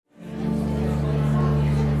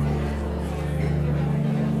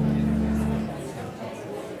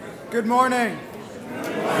Good morning.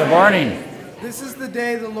 Good morning. This is the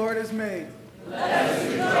day the Lord has made.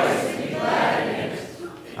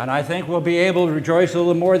 And I think we'll be able to rejoice a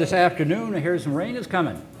little more this afternoon. I hear some rain is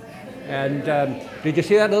coming. And did you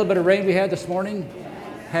see that little bit of rain we had this morning?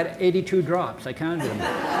 Had 82 drops. I counted them.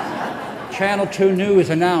 Channel 2 News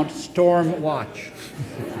announced storm watch.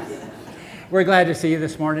 We're glad to see you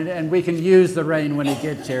this morning, and we can use the rain when it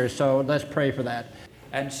gets here, so let's pray for that.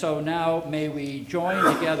 And so now may we join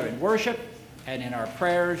together in worship and in our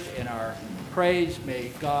prayers, in our praise.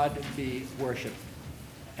 May God be worshiped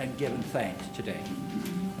and given thanks today.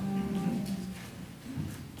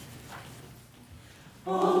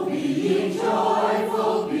 Oh, be ye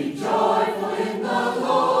joyful in the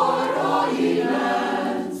Lord, all ye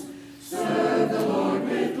lands. Serve the Lord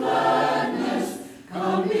with gladness.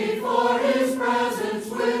 Come before his presence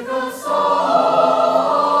with a song.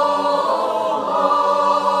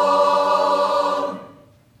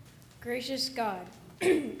 Gracious God,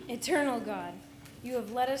 eternal God, you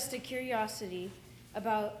have led us to curiosity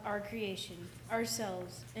about our creation,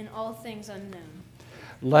 ourselves, and all things unknown.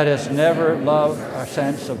 Let us never love a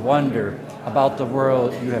sense of wonder about the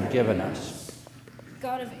world you have given us.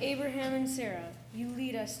 God of Abraham and Sarah, you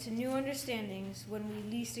lead us to new understandings when we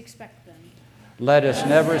least expect them. Let us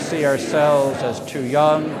never see ourselves as too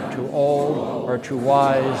young, too old, or too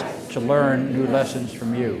wise to learn new lessons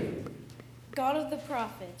from you. God of the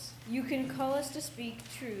prophets, you can call us to speak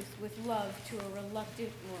truth with love to a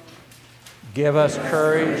reluctant world. Give us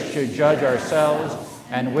courage to judge ourselves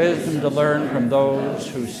and wisdom to learn from those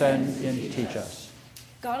who send and teach us.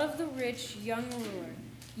 God of the rich young ruler,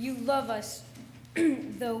 you love us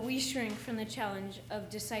though we shrink from the challenge of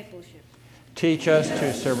discipleship. Teach us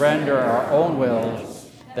to surrender our own wills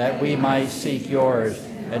that we might seek yours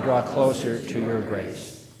and draw closer to your grace.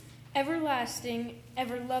 Everlasting,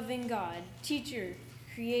 ever-loving God, teacher,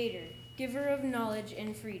 creator, giver of knowledge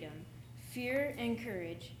and freedom, fear and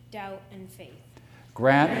courage, doubt and faith.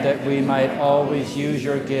 Grant that we might always use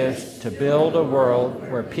your gifts to build a world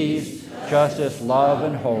where peace, justice, love,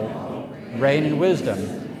 and hope reign in wisdom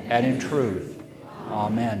and in truth.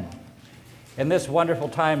 Amen. In this wonderful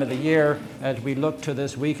time of the year, as we look to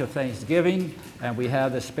this week of Thanksgiving, and we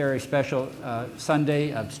have this very special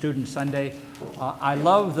Sunday, Student Sunday, I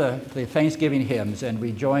love the Thanksgiving hymns, and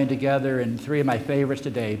we join together in three of my favorites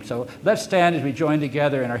today. So let's stand as we join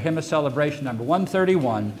together in our hymn of celebration, number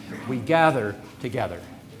 131, We Gather Together.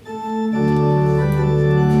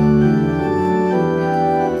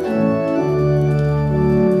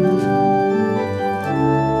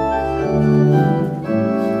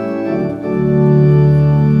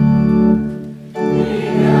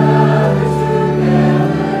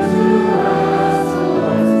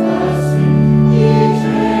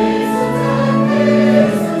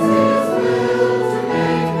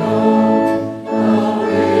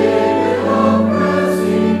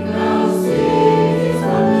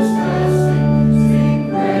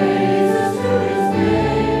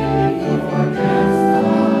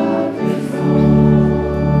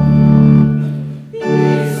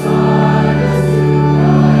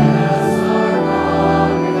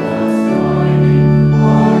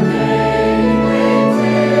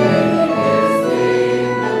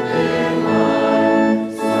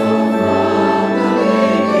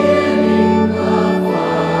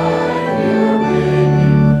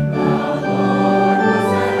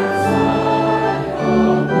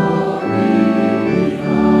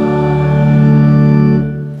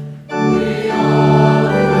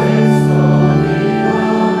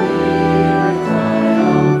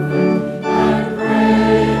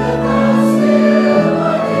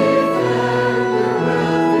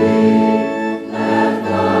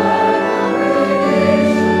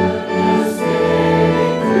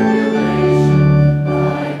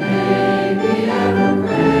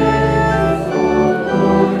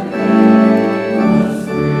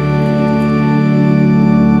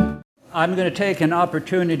 I'm going to take an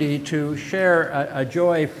opportunity to share a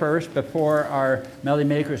joy first before our melody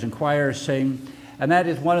makers and choirs sing, and that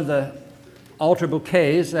is one of the altar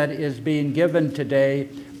bouquets that is being given today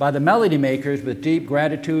by the melody makers with deep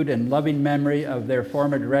gratitude and loving memory of their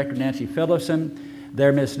former director, Nancy Phillipson.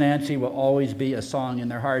 Their Miss Nancy will always be a song in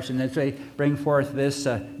their hearts, and as they bring forth this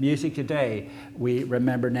music today, we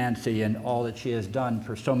remember Nancy and all that she has done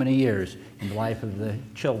for so many years in the life of the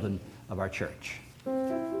children of our church.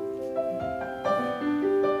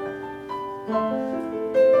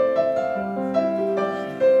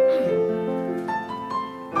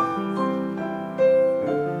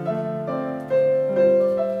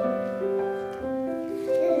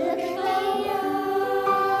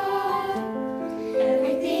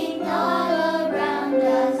 Everything all around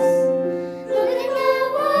us.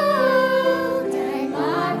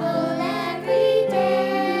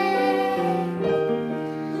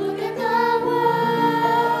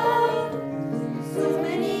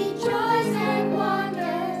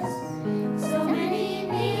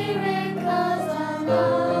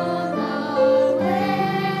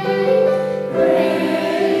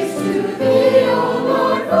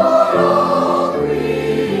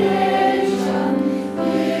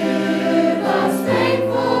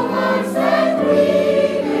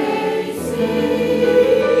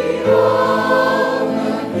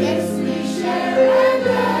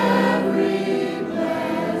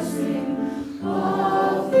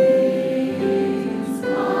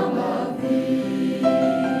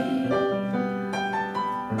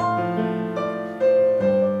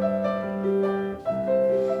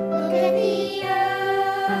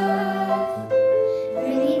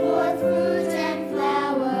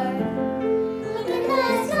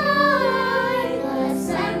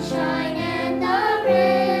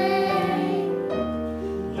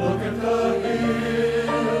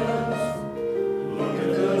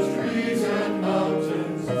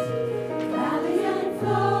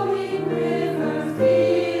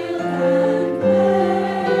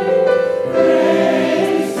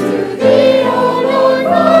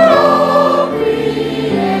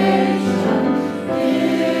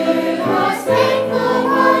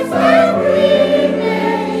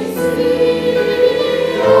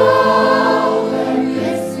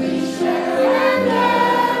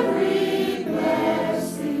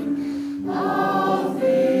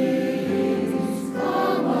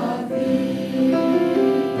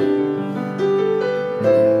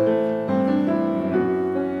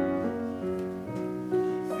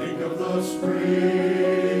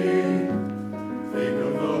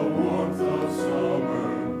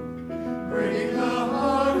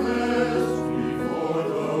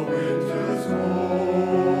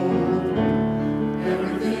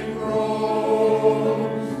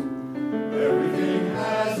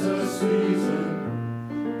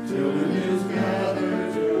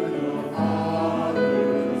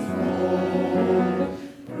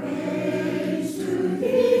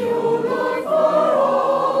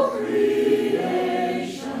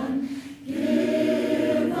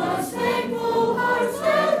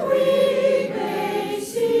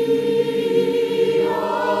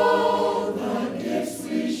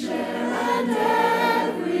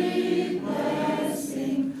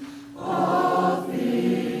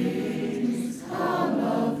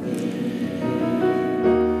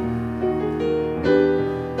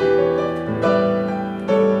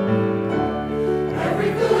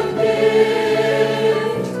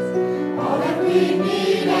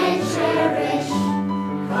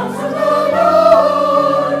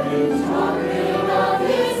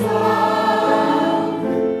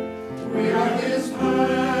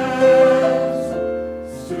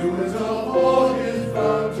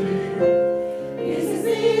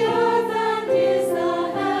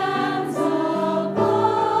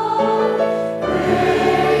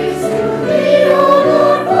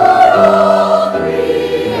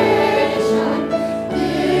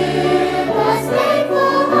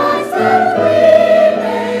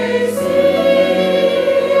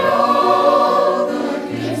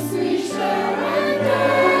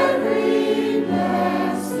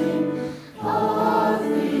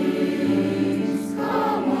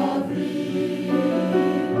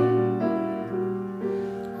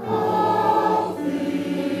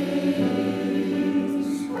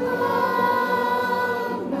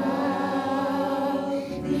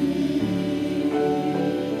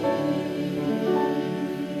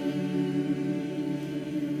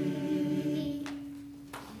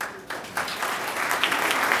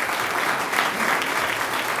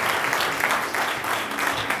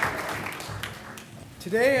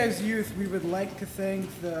 Today, as youth, we would like to thank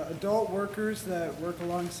the adult workers that work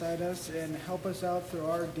alongside us and help us out through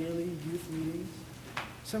our daily youth meetings.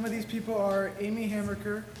 Some of these people are Amy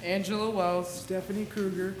Hammerker, Angela Wells, Stephanie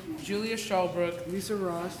Kruger, Julia Shawbrook, Lisa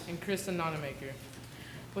Ross, and Krista Nonamaker.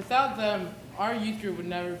 Without them, our youth group would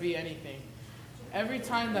never be anything. Every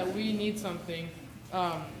time that we need something,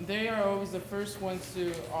 they are always the first ones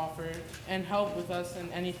to offer and help with us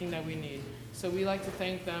in anything that we need. So we like to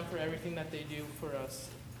thank them for everything that they do for us.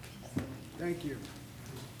 Thank you.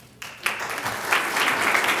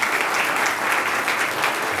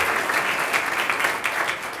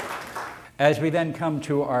 As we then come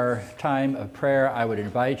to our time of prayer, I would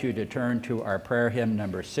invite you to turn to our prayer hymn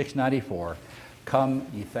number 694, Come,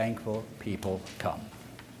 Ye Thankful People, Come.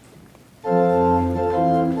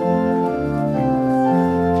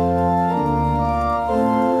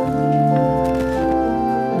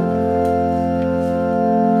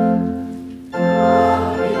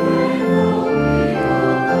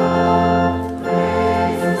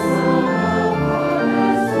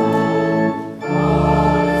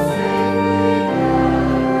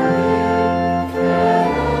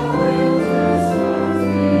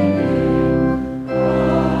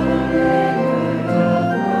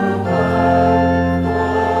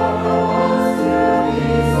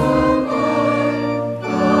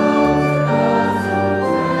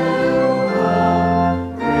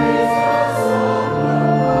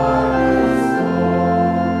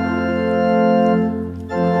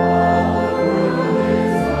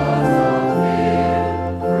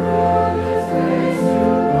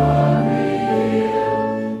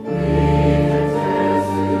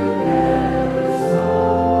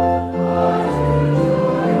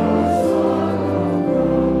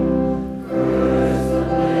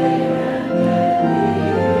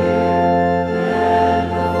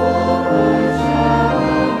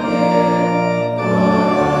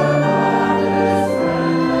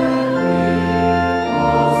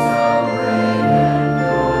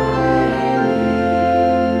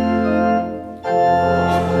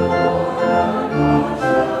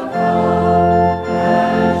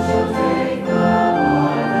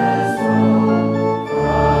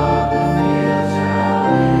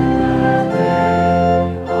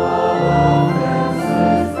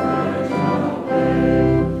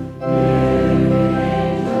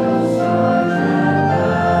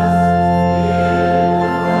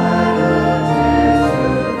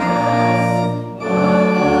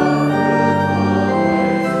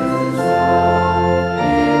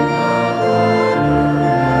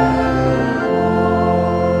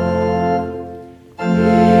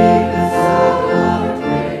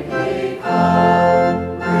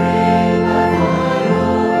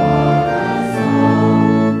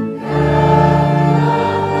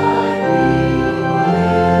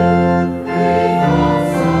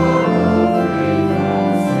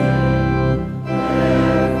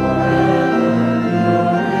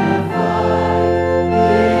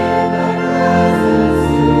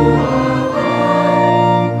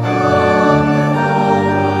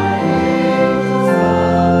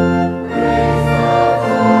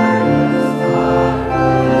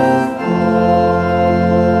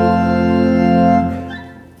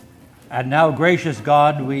 And now, gracious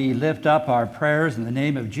God, we lift up our prayers in the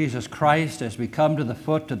name of Jesus Christ as we come to the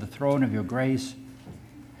foot of the throne of your grace,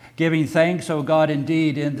 giving thanks, O God,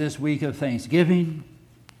 indeed, in this week of Thanksgiving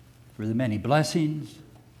for the many blessings,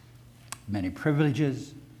 many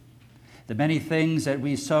privileges, the many things that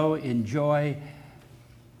we so enjoy,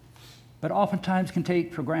 but oftentimes can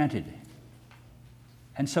take for granted.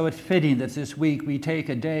 And so it's fitting that this week we take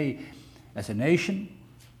a day as a nation,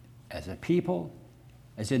 as a people,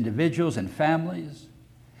 as individuals and families,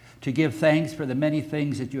 to give thanks for the many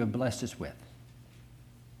things that you have blessed us with.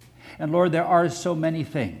 And Lord, there are so many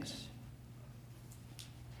things,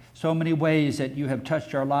 so many ways that you have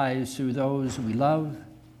touched our lives through those we love,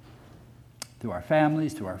 through our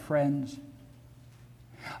families, through our friends,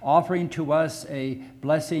 offering to us a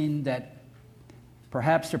blessing that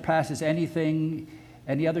perhaps surpasses anything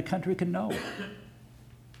any other country can know.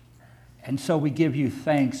 And so we give you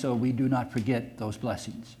thanks so we do not forget those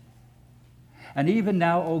blessings. And even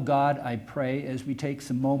now, O God, I pray as we take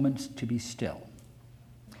some moments to be still,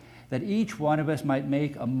 that each one of us might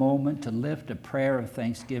make a moment to lift a prayer of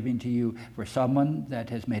thanksgiving to you for someone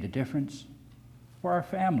that has made a difference, for our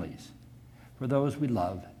families, for those we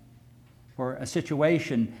love, for a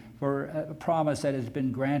situation, for a promise that has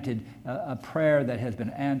been granted, a prayer that has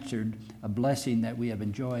been answered, a blessing that we have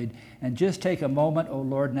enjoyed. And just take a moment, O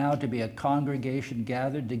Lord, now to be a congregation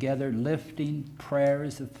gathered together, lifting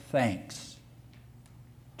prayers of thanks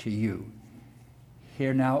to you.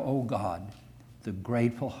 Hear now, O God, the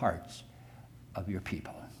grateful hearts of your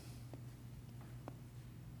people.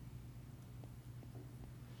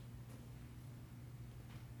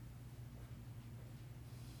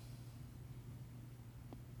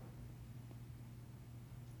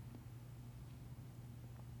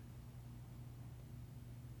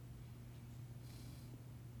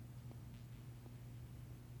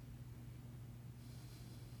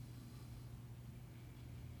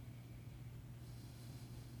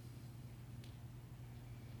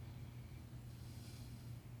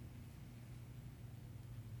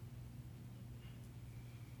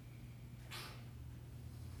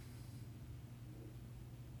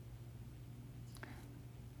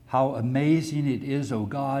 How amazing it is, O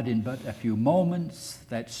God, in but a few moments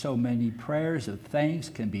that so many prayers of thanks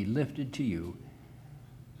can be lifted to you.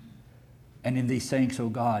 And in these thanks, O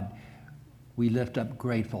God, we lift up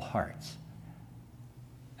grateful hearts.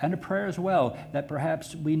 And a prayer as well that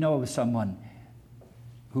perhaps we know of someone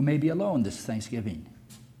who may be alone this Thanksgiving,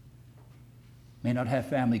 may not have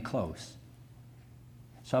family close,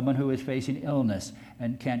 someone who is facing illness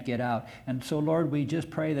and can't get out. And so, Lord, we just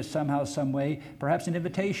pray that somehow, some way, perhaps an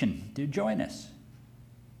invitation to join us,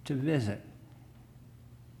 to visit,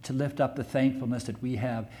 to lift up the thankfulness that we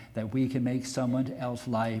have, that we can make someone else's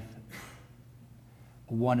life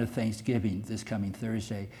one of thanksgiving this coming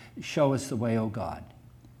Thursday. Show us the way, O God,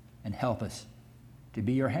 and help us to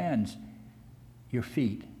be your hands, your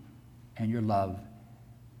feet, and your love,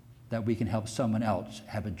 that we can help someone else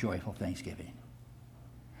have a joyful Thanksgiving.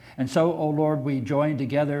 And so, O Lord, we join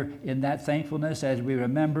together in that thankfulness as we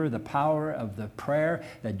remember the power of the prayer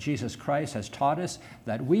that Jesus Christ has taught us,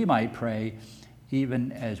 that we might pray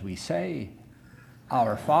even as we say,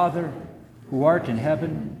 Our Father, who art in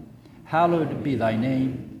heaven, hallowed be thy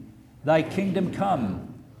name. Thy kingdom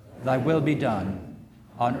come, thy will be done,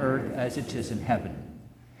 on earth as it is in heaven.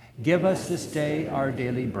 Give us this day our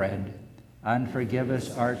daily bread, and forgive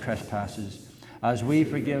us our trespasses, as we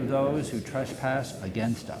forgive those who trespass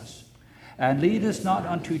against us. And lead us not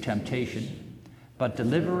unto temptation, but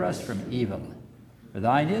deliver us from evil. For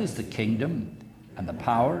thine is the kingdom, and the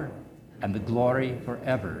power, and the glory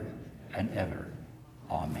forever and ever.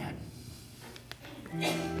 Amen.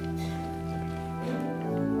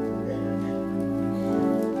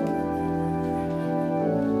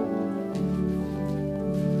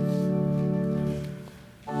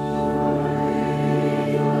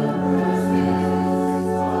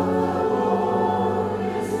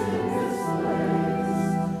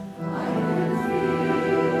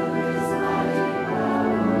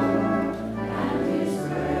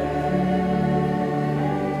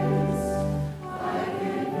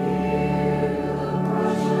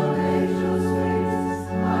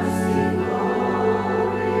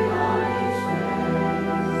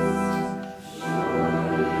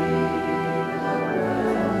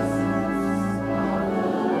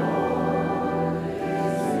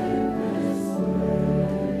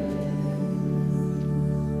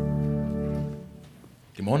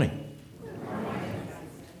 Good morning.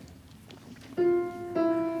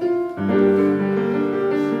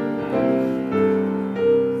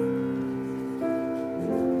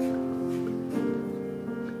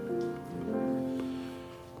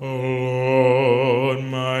 O Lord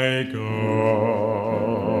my God,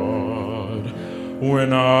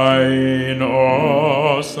 when I in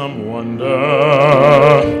awesome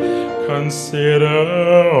wonder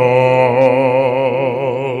consider all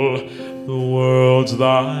the worlds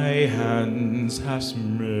thy hands hast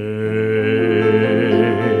made,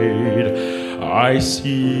 I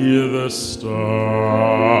see the stars,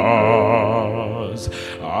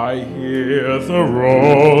 I hear the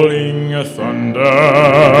rolling thunder,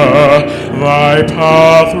 thy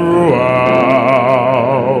power throughout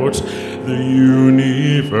the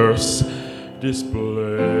universe displayed.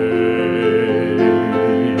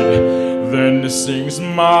 Then sings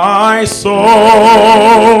my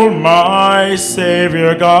soul, my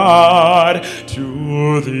Savior God,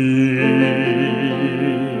 to thee.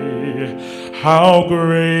 How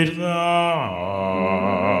great thou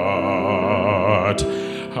art,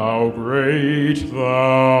 how great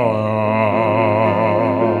thou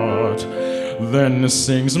art. Then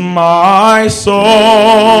sings my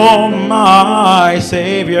soul, my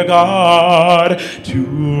Savior God,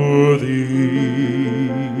 to thee.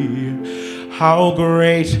 How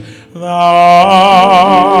great thou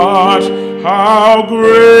art, how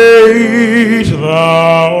great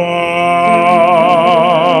thou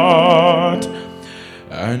art.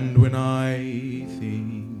 And when I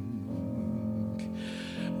think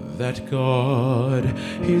that God,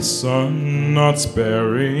 his Son not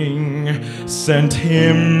sparing, sent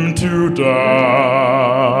him to die.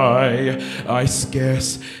 I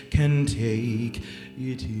scarce can take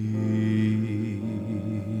it in,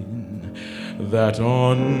 that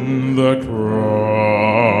on the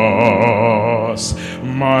cross,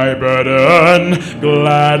 my burden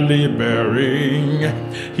gladly bearing,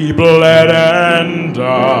 he bled and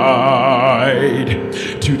died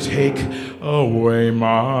to take away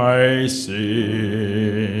my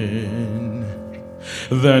sin.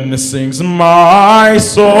 Then sings my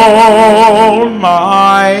soul,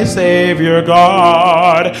 my Savior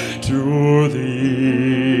God, to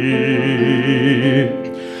thee.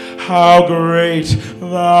 How great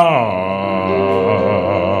thou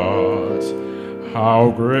art, how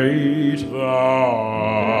great thou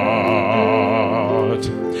art.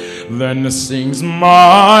 Then sings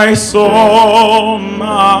my soul,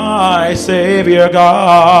 my Savior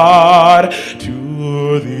God,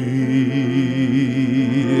 to thee.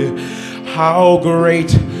 How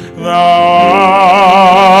great thou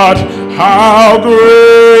art, how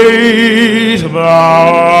great thou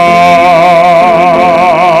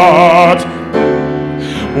art.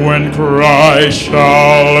 When Christ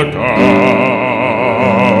shall come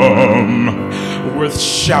with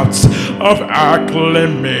shouts of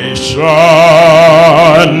acclamation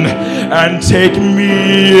and take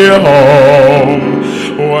me home,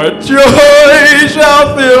 what joy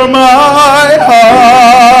shall fill my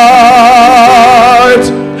heart,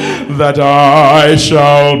 that I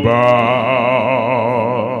shall bow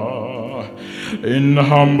in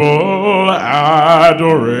humble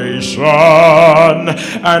adoration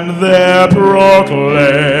and there proclaim,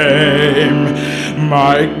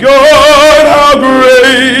 my God, how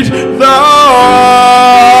great thou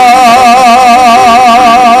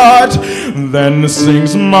art. Then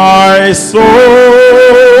sings my soul,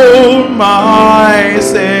 my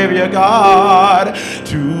Savior God,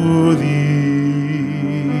 to thee.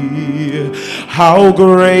 How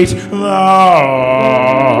great thou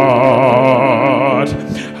art,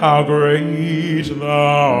 how great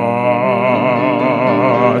thou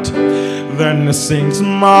art. Then sings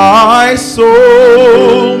my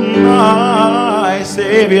soul, my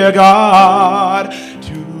Savior God,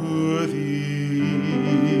 to thee.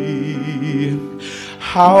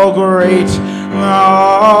 How great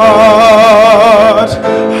thou art,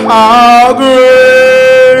 how great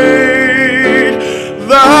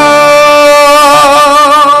thou art.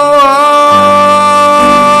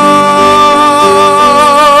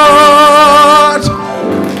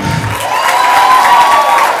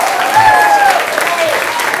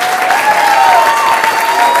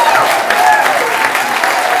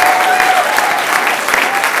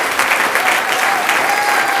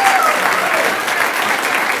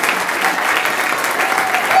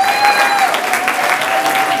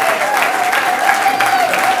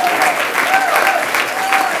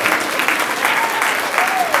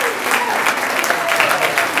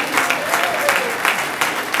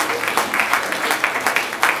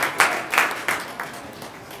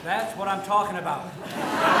 That's what I'm talking about.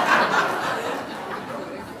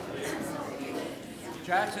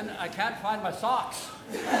 Jackson, I can't find my socks.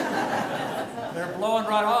 They're blowing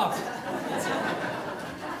right off.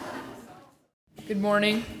 Good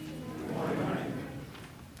morning.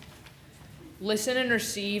 Listen and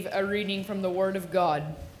receive a reading from the Word of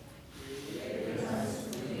God.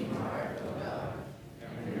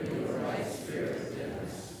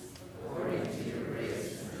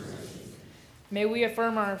 May we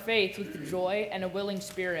affirm our faith with joy and a willing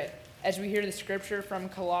spirit as we hear the scripture from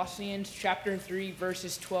Colossians chapter 3,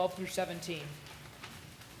 verses 12 through 17.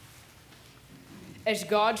 As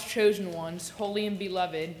God's chosen ones, holy and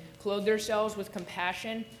beloved, clothe yourselves with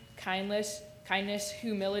compassion, kindness,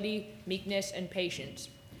 humility, meekness, and patience.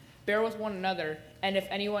 Bear with one another, and if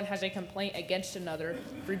anyone has a complaint against another,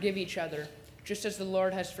 forgive each other, just as the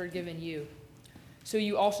Lord has forgiven you. So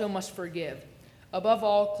you also must forgive. Above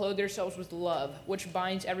all, clothe yourselves with love, which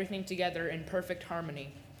binds everything together in perfect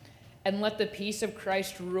harmony. And let the peace of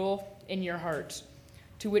Christ rule in your hearts,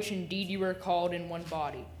 to which indeed you were called in one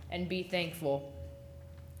body, and be thankful.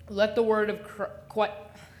 Let the word of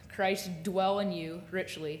Christ dwell in you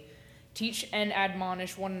richly. Teach and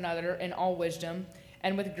admonish one another in all wisdom,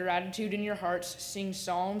 and with gratitude in your hearts sing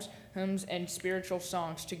psalms, hymns, and spiritual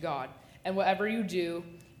songs to God. And whatever you do,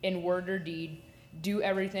 in word or deed, do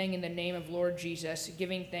everything in the name of Lord Jesus,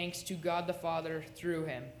 giving thanks to God the Father through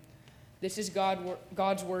him. This is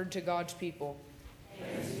God's word to God's people.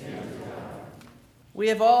 We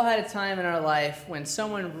have all had a time in our life when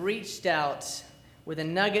someone reached out with a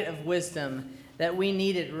nugget of wisdom that we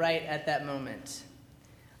needed right at that moment.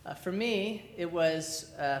 For me, it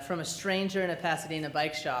was from a stranger in a Pasadena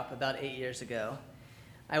bike shop about 8 years ago.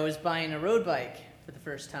 I was buying a road bike for the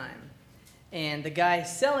first time, and the guy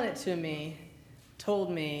selling it to me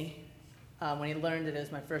told me, when he learned that it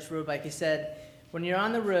was my first road bike, he said, when you're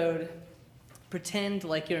on the road, pretend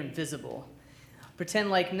like you're invisible. Pretend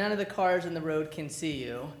like none of the cars on the road can see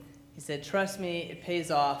you. He said, trust me, it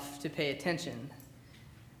pays off to pay attention.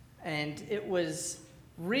 And it was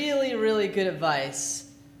really, really good advice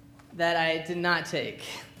that I did not take,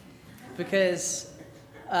 because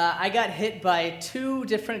I got hit by 2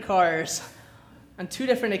 different cars on 2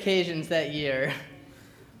 different occasions that year,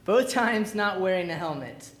 both times not wearing a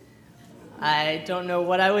helmet. I don't know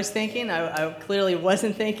what I was thinking. I clearly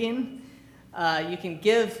wasn't thinking. You can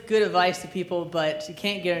give good advice to people, but you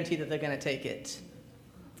can't guarantee that they're going to take it.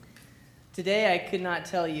 Today, I could not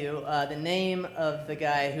tell you the name of the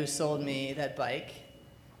guy who sold me that bike,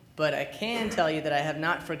 but I can tell you that I have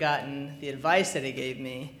not forgotten the advice that he gave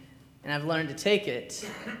me, and I've learned to take it.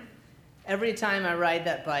 Every time I ride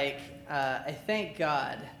that bike, I thank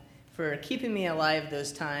God for keeping me alive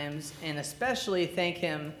those times, and especially thank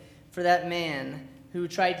him for that man who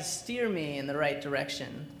tried to steer me in the right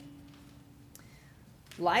direction.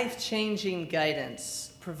 Life-changing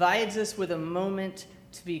guidance provides us with a moment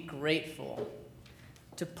to be grateful,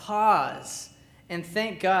 to pause and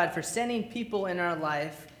thank God for sending people in our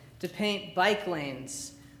life to paint bike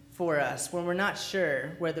lanes for us when we're not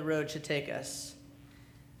sure where the road should take us.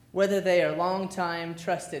 Whether they are long-time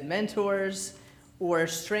trusted mentors or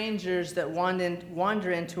strangers that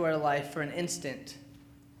wander into our life for an instant,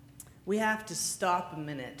 we have to stop a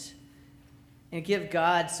minute and give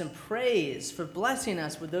God some praise for blessing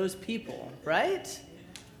us with those people, right?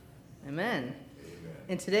 Amen.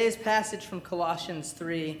 In today's passage from Colossians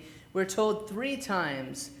 3, we're told 3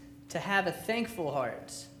 times to have a thankful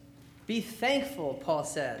heart. Be thankful, Paul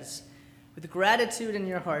says. With gratitude in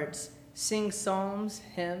your hearts, sing psalms,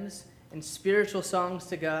 hymns, and spiritual songs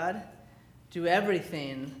to God. Do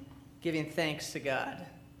everything giving thanks to God.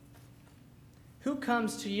 Who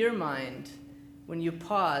comes to your mind when you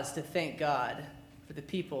pause to thank God for the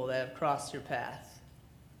people that have crossed your path?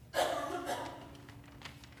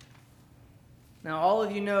 Now, all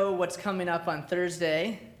of you know what's coming up on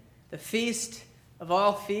Thursday, the feast of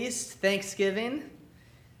all feasts, Thanksgiving,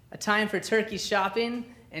 a time for turkey shopping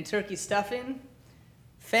and turkey stuffing,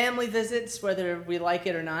 family visits, whether we like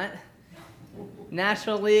it or not,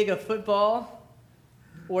 National League of Football,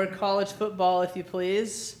 or college football, if you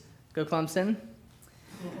please. Go Clemson.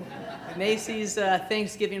 Macy's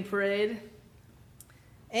Thanksgiving parade.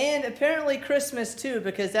 And apparently Christmas, too,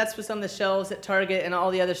 because that's what's on the shelves at Target and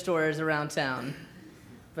all the other stores around town.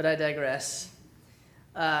 But I digress.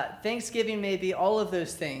 Thanksgiving may be all of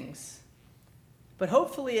those things. But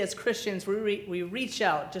hopefully, as Christians, we reach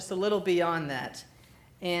out just a little beyond that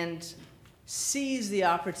and seize the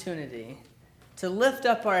opportunity to lift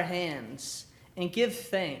up our hands and give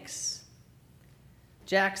thanks.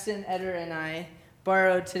 Jackson, Eder, and I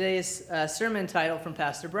borrowed today's sermon title from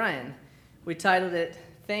Pastor Brian. We titled it,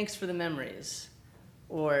 Thanks for the Memories,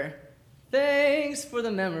 or Thanks for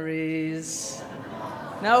the Memories.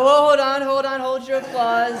 Now, hold your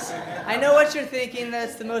applause. I know what you're thinking,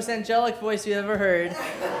 that's the most angelic voice you've ever heard,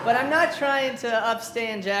 but I'm not trying to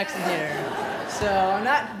upstand Jackson here, so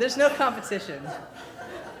there's no competition.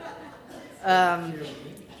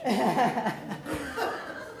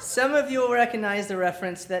 Some of you will recognize the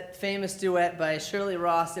reference, that famous duet by Shirley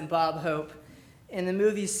Ross and Bob Hope in the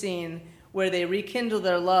movie scene where they rekindle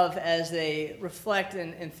their love as they reflect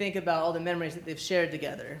and think about all the memories that they've shared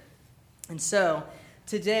together. And so,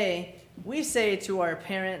 today, we say to our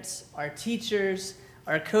parents, our teachers,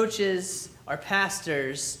 our coaches, our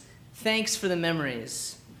pastors, thanks for the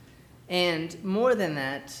memories. And more than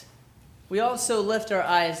that, we also lift our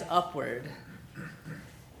eyes upward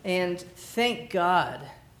and thank God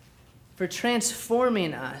for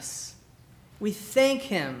transforming us. We thank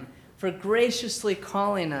him for graciously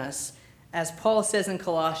calling us, as Paul says in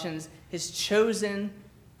Colossians, his chosen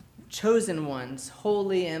ones,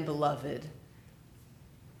 holy and beloved.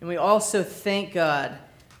 And we also thank God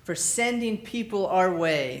for sending people our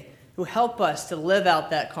way who help us to live out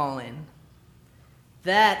that calling.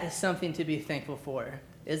 That is something to be thankful for,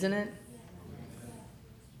 isn't it?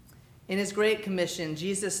 In his Great Commission,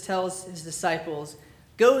 Jesus tells his disciples,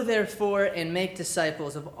 "Go therefore and make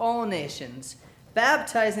disciples of all nations,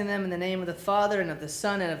 baptizing them in the name of the Father and of the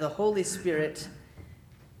Son and of the Holy Spirit,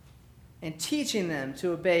 and teaching them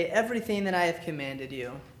to obey everything that I have commanded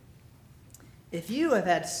you." If you have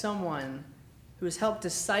had someone who has helped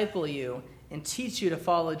disciple you and teach you to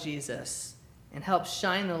follow Jesus and help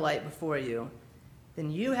shine the light before you, then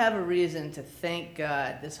you have a reason to thank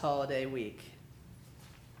God this holiday week.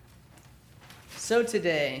 So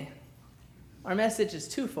today, our message is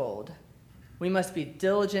twofold. We must be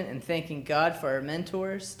diligent in thanking God for our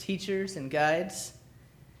mentors, teachers, and guides,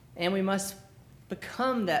 and we must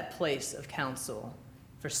become that place of counsel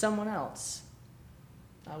for someone else.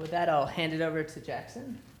 With that, I'll hand it over to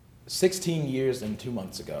Jackson. 16 years and 2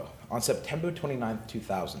 months ago, on September 29th,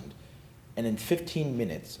 2000, and in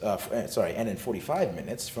 45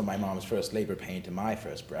 minutes from my mom's first labor pain to my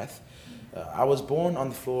first breath, I was born on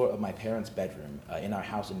the floor of my parents' bedroom in our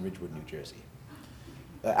house in Ridgewood, New Jersey.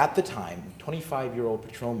 At the time, 25-year-old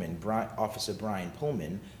patrolman Officer Brian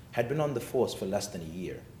Pullman had been on the force for less than a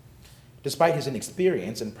year. Despite his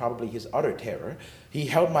inexperience and probably his utter terror, he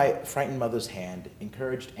held my frightened mother's hand,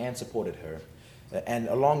 encouraged and supported her, and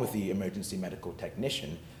along with the emergency medical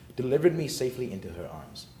technician, delivered me safely into her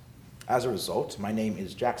arms. As a result, my name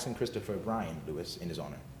is Jackson Christopher Brian Lewis in his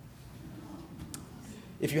honor.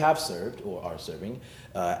 If you have served or are serving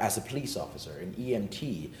as a police officer, an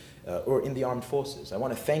EMT, or in the armed forces, I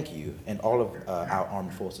want to thank you and all of our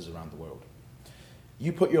armed forces around the world.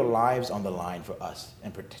 You put your lives on the line for us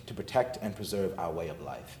and to protect and preserve our way of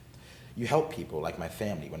life. You help people like my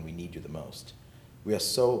family when we need you the most. We are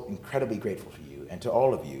so incredibly grateful for you, and to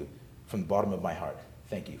all of you, from the bottom of my heart,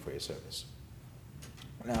 thank you for your service.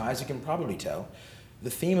 Now, as you can probably tell,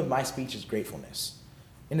 the theme of my speech is gratefulness.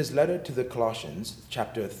 In his letter to the Colossians,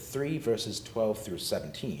 chapter 3, verses 12 through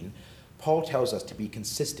 17, Paul tells us to be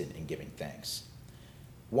consistent in giving thanks.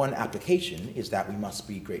 One application is that we must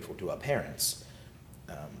be grateful to our parents,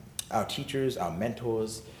 our teachers, our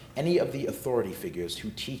mentors, any of the authority figures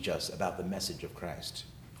who teach us about the message of Christ,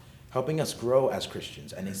 helping us grow as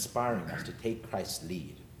Christians and inspiring us to take Christ's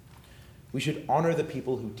lead. We should honor the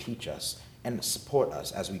people who teach us and support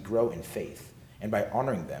us as we grow in faith, and by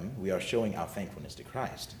honoring them, we are showing our thankfulness to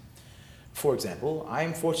Christ. For example, I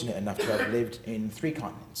am fortunate enough to have lived in 3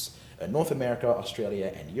 continents, North America,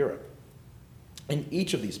 Australia, and Europe. In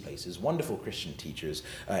each of these places, wonderful Christian teachers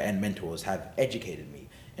and mentors have educated me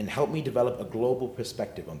and helped me develop a global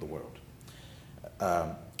perspective on the world.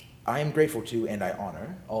 I am grateful to and I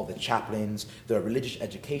honor all the chaplains, the religious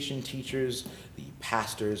education teachers, the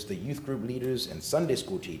pastors, the youth group leaders and Sunday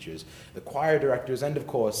school teachers, the choir directors, and of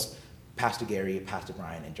course, Pastor Gary, Pastor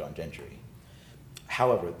Brian, and John Gentry.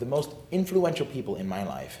 However, the most influential people in my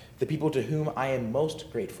life, the people to whom I am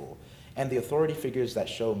most grateful, and the authority figures that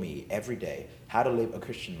show me every day how to live a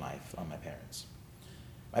Christian life are my parents.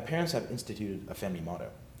 My parents have instituted a family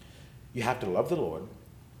motto. You have to love the Lord,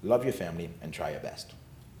 love your family, and try your best.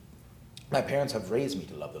 My parents have raised me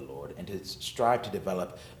to love the Lord and to strive to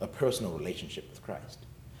develop a personal relationship with Christ.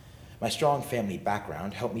 My strong family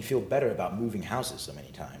background helped me feel better about moving houses so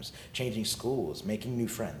many times, changing schools, making new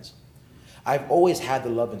friends. I've always had the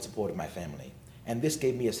love and support of my family, and this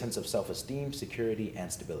gave me a sense of self-esteem, security, and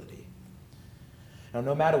stability. Now,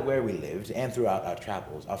 no matter where we lived and throughout our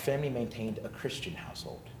travels, our family maintained a Christian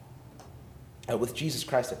household, with Jesus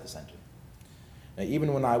Christ at the center. Now,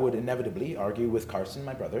 even when I would inevitably argue with Carson,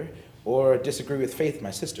 my brother, or disagree with Faith, my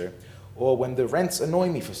sister, or when the rents annoy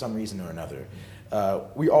me for some reason or another,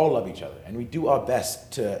 we all love each other, and we do our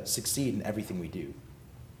best to succeed in everything we do.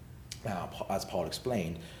 Now, as Paul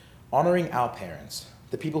explained, honoring our parents,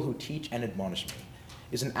 the people who teach and admonish me,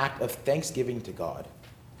 is an act of thanksgiving to God.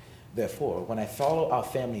 Therefore, when I follow our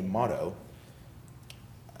family motto,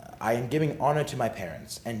 I am giving honor to my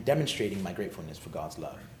parents and demonstrating my gratefulness for God's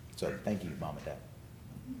love. So thank you, Mom and Dad.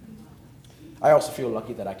 I also feel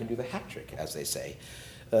lucky that I can do the hat trick, as they say.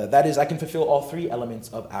 That is, I can fulfill all 3 elements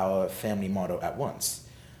of our family motto at once.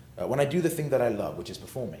 When I do the thing that I love, which is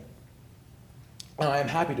performing. I am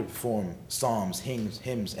happy to perform psalms,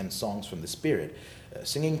 hymns, and songs from the Spirit,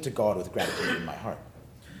 singing to God with gratitude in my heart.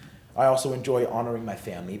 I also enjoy honoring my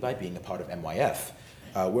family by being a part of MYF,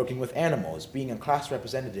 working with animals, being a class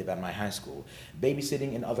representative at my high school,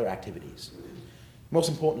 babysitting, and other activities. Most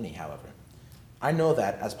importantly, however, I know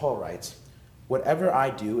that, as Paul writes, whatever I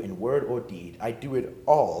do in word or deed, I do it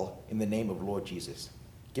all in the name of Lord Jesus,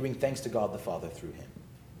 giving thanks to God the Father through him.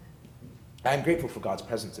 I am grateful for God's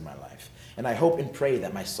presence in my life, and I hope and pray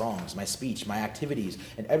that my songs, my speech, my activities,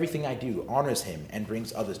 and everything I do honors him and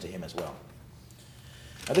brings others to him as well.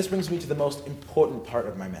 Now, this brings me to the most important part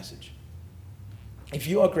of my message. If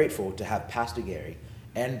you are grateful to have Pastor Gary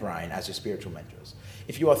and Brian as your spiritual mentors,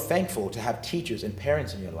 if you are thankful to have teachers and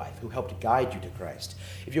parents in your life who helped guide you to Christ,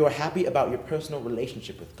 if you are happy about your personal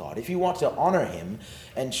relationship with God, if you want to honor him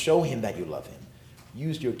and show him that you love him,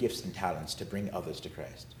 use your gifts and talents to bring others to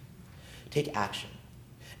Christ. Take action.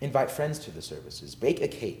 Invite friends to the services. Bake a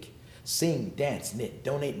cake. Sing, dance, knit,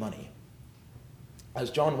 donate money. As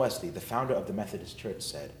John Wesley, the founder of the Methodist Church,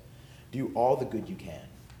 said, "Do all the good you can,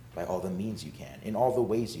 by all the means you can, in all the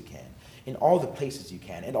ways you can, in all the places you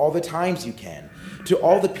can, in all the times you can, to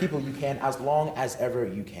all the people you can, as long as ever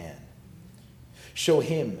you can. Show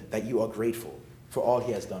him that you are grateful for all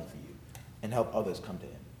he has done for you, and help others come to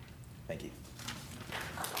him." Thank you.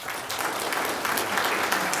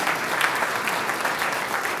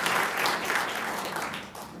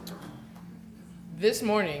 This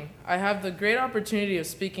morning, I have the great opportunity of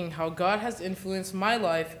speaking how God has influenced my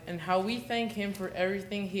life and how we thank him for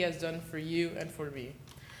everything he has done for you and for me.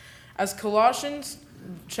 As Colossians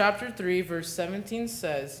chapter 3, verse 17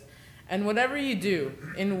 says, "And whatever you do,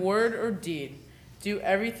 in word or deed, do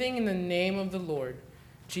everything in the name of the Lord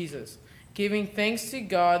Jesus, giving thanks to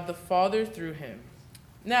God the Father through him."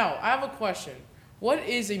 Now, I have a question. What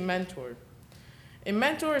is a mentor? A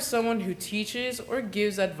mentor is someone who teaches or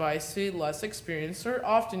gives advice to a less experienced or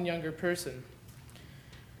often younger person.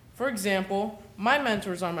 For example, my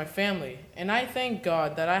mentors are my family, and I thank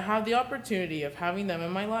God that I have the opportunity of having them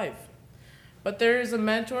in my life. But there is a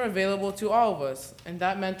mentor available to all of us, and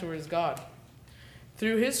that mentor is God.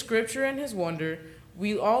 Through his scripture and his wonder,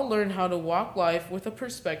 we all learn how to walk life with a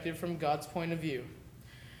perspective from God's point of view.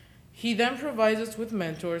 He then provides us with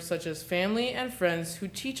mentors such as family and friends who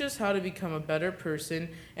teach us how to become a better person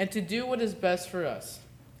and to do what is best for us.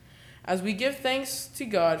 As we give thanks to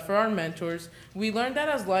God for our mentors, we learn that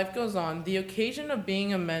as life goes on, the occasion of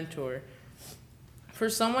being a mentor for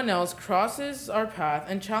someone else crosses our path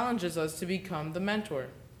and challenges us to become the mentor.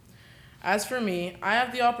 As for me, I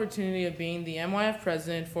have the opportunity of being the MYF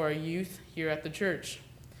president for our youth here at the church.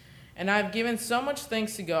 And I have given so much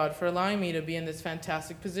thanks to God for allowing me to be in this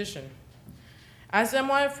fantastic position. As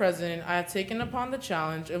MYF president, I have taken upon the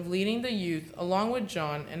challenge of leading the youth along with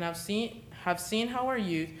John and have seen how our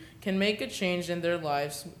youth can make a change in their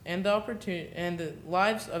lives and the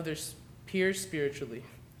lives of their peers spiritually.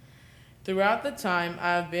 Throughout the time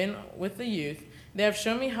I have been with the youth, they have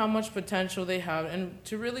shown me how much potential they have and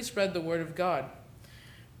to really spread the word of God.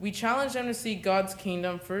 We challenge them to see God's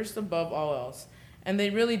kingdom first above all else, and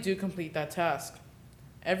they really do complete that task.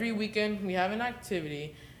 Every weekend we have an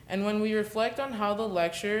activity, and when we reflect on how the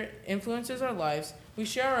lecture influences our lives, we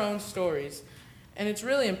share our own stories, and it's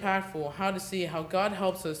really impactful how to see how God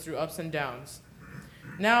helps us through ups and downs.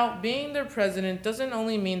 Now, being their president doesn't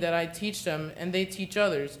only mean that I teach them and they teach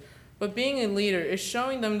others, but being a leader is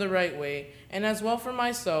showing them the right way, and as well for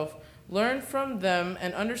myself, learn from them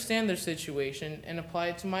and understand their situation and apply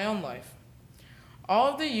it to my own life.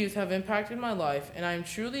 All of the youth have impacted my life, and I am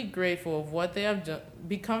truly grateful of what they have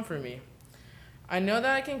become for me. I know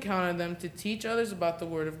that I can count on them to teach others about the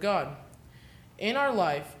Word of God. In our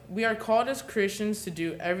life, we are called as Christians to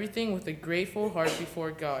do everything with a grateful heart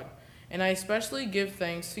before God, and I especially give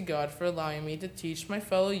thanks to God for allowing me to teach my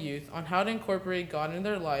fellow youth on how to incorporate God in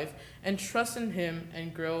their life and trust in Him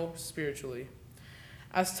and grow spiritually.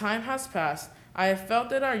 As time has passed, I have felt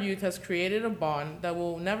that our youth has created a bond that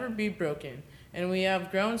will never be broken, and we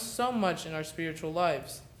have grown so much in our spiritual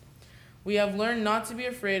lives. We have learned not to be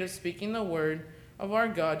afraid of speaking the word of our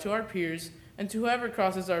God to our peers and to whoever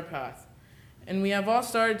crosses our path. And we have all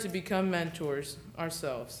started to become mentors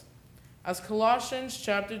ourselves. As Colossians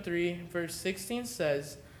chapter 3, verse 16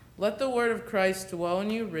 says, "Let the word of Christ dwell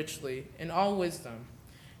in you richly, in all wisdom,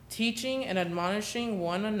 teaching and admonishing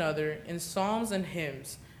one another in psalms and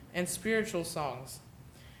hymns and spiritual songs,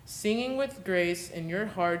 singing with grace in your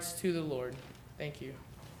hearts to the Lord." Thank you.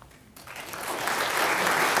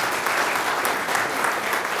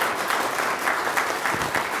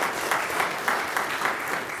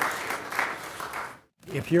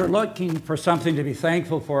 If you're looking for something to be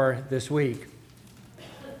thankful for this week,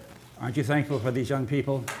 aren't you thankful for these young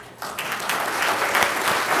people?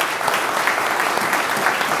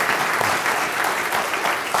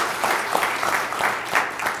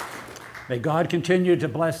 May God continue to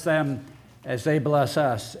bless them as they bless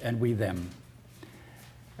us and we them.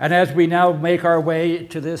 And as we now make our way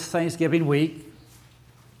to this Thanksgiving week,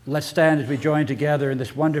 let's stand as we join together in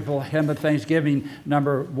this wonderful hymn of thanksgiving,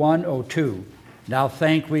 number 102. Now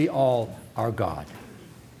thank we all our God.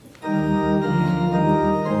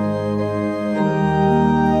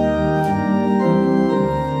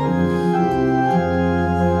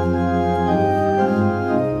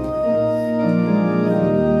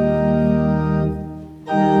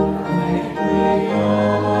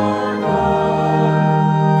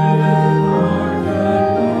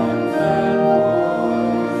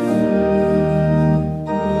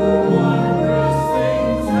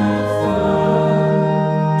 Things has done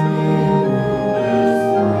to this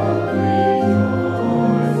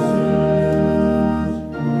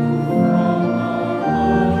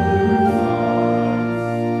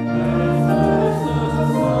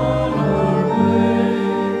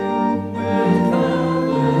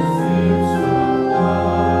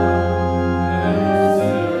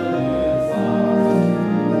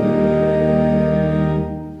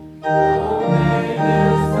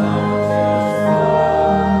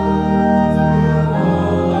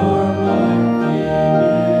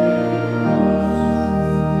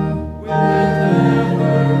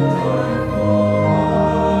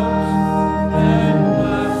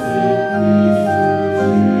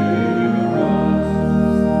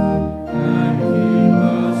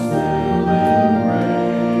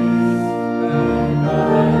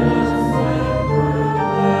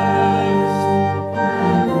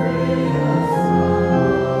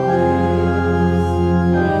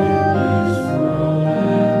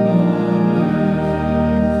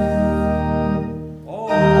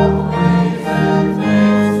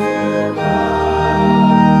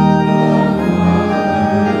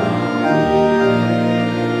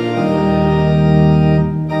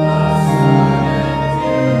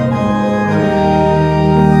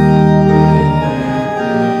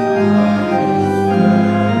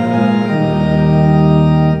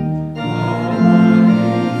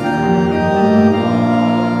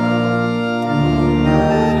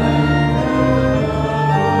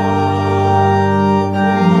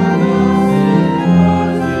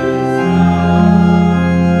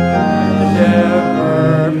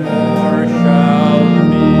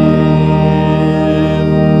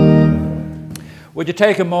Would you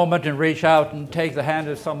take a moment and reach out and take the hand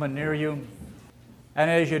of someone near you?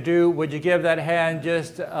 And as you do, would you give that hand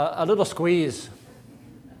just a little squeeze?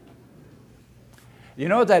 You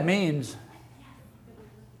know what that means?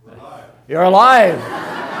 We're alive. You're alive.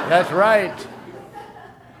 That's right.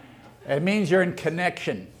 It means you're in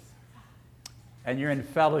connection and you're in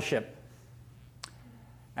fellowship.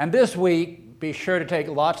 And this week, be sure to take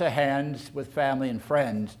lots of hands with family and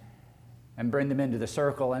friends and bring them into the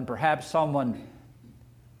circle, and perhaps someone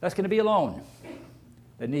that's going to be alone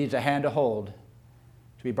that needs a hand to hold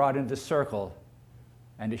to be brought into the circle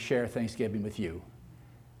and to share Thanksgiving with you.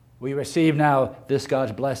 We receive now this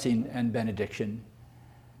God's blessing and benediction.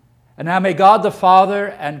 And now may God the Father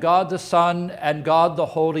and God the Son and God the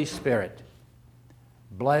Holy Spirit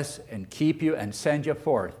bless and keep you and send you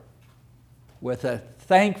forth with a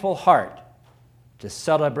thankful heart to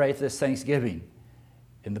celebrate this Thanksgiving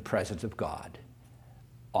in the presence of God.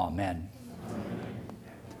 Amen.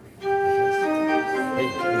 Hey,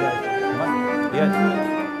 you guys, come on. You guys.